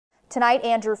Tonight,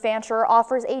 Andrew Fancher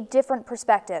offers a different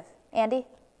perspective. Andy?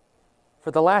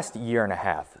 For the last year and a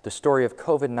half, the story of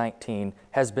COVID-19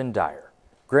 has been dire.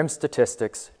 Grim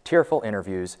statistics, tearful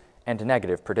interviews, and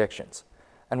negative predictions.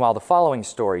 And while the following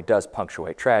story does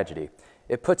punctuate tragedy,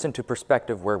 it puts into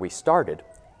perspective where we started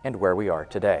and where we are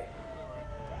today.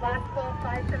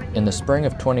 In the spring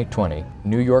of 2020,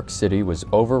 New York City was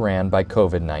overran by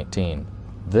COVID-19.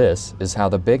 This is how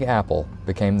the Big Apple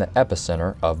became the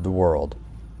epicenter of the world.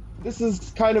 This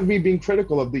is kind of me being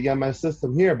critical of the EMS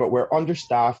system here, but we're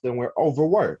understaffed and we're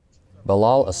overworked.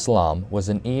 Bilal Islam was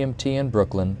an EMT in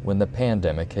Brooklyn when the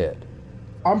pandemic hit.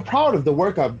 I'm proud of the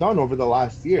work I've done over the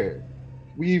last year.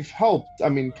 We've helped,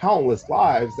 countless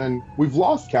lives, and we've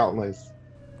lost countless.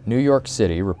 New York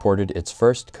City reported its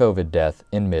first COVID death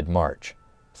in mid-March.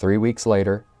 3 weeks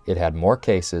later, it had more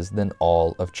cases than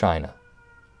all of China.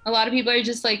 A lot of people are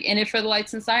just in it for the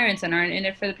lights and sirens and aren't in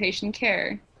it for the patient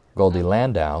care. Goldie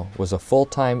Landau was a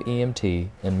full-time EMT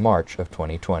in March of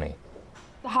 2020.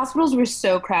 The hospitals were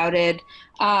so crowded.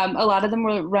 A lot of them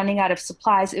were running out of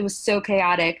supplies. It was so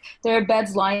chaotic. There are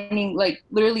beds lining,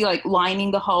 literally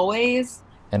lining the hallways.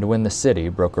 And when the city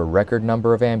broke a record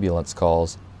number of ambulance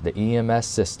calls, the EMS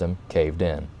system caved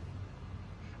in.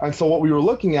 And so what we were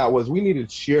looking at was we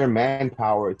needed sheer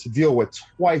manpower to deal with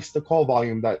twice the call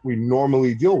volume that we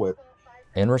normally deal with.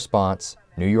 In response,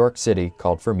 New York City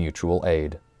called for mutual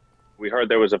aid. We heard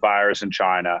there was a virus in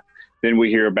China, then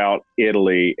we hear about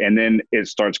Italy, and then it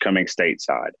starts coming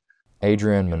stateside.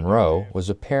 Adrian Monroe was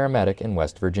a paramedic in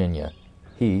West Virginia.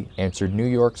 He answered New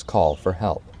York's call for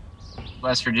help.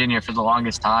 West Virginia for the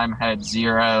longest time had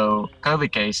 0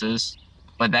 COVID cases,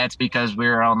 but that's because we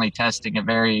were only testing a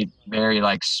very, very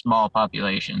small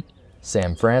population.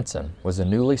 Sam Franson was a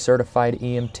newly certified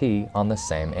EMT on the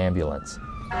same ambulance.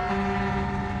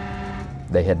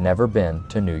 They had never been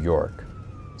to New York.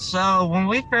 So when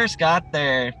we first got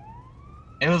there,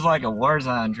 it was like a war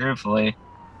zone, truthfully.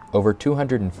 Over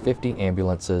 250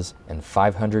 ambulances and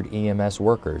 500 EMS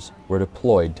workers were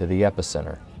deployed to the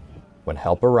epicenter. When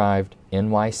help arrived,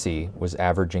 NYC was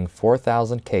averaging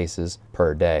 4,000 cases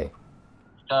per day.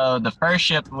 So the first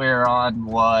shift we were on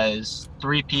was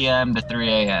 3 p.m. to 3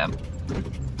 a.m.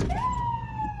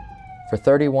 For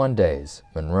 31 days,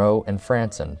 Monroe and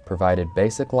Franson provided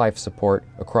basic life support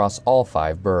across all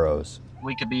 5 boroughs.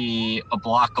 We could be a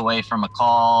block away from a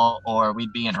call, or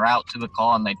we'd be en route to the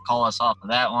call and they'd call us off of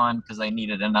that one because they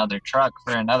needed another truck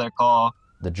for another call.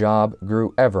 The job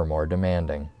grew ever more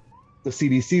demanding. The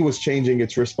CDC was changing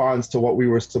its response to what we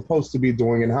were supposed to be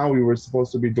doing and how we were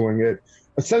supposed to be doing it,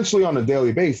 essentially on a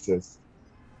daily basis.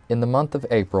 In the month of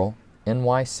April,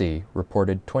 NYC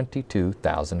reported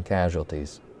 22,000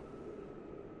 casualties.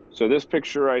 So this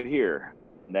picture right here,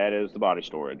 that is the body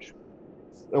storage.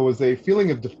 It was a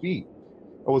feeling of defeat.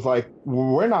 It was like,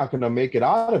 we're not going to make it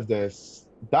out of this.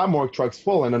 That morgue truck's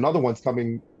full and another one's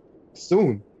coming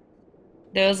soon.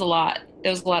 There was a lot.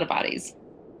 There was a lot of bodies.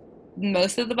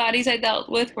 Most of the bodies I dealt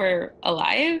with were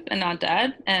alive and not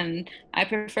dead, and I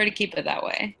prefer to keep it that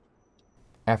way.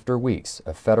 After weeks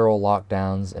of federal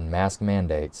lockdowns and mask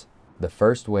mandates, the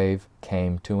first wave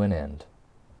came to an end.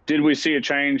 Did we see a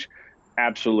change?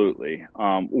 Absolutely.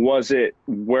 Was it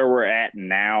where we're at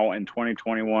now in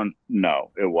 2021? No,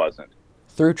 it wasn't.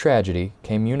 Through tragedy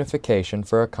came unification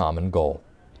for a common goal,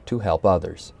 to help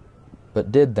others. But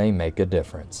did they make a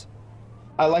difference?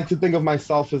 I like to think of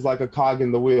myself as like a cog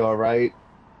in the wheel, right?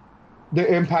 The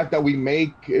impact that we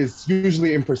make is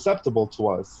usually imperceptible to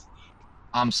us.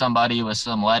 I'm somebody with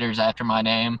some letters after my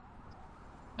name.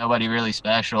 Nobody really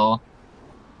special.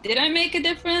 Did I make a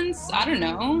difference? I don't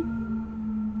know.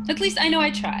 At least I know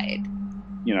I tried.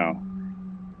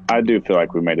 I do feel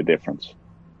like we made a difference.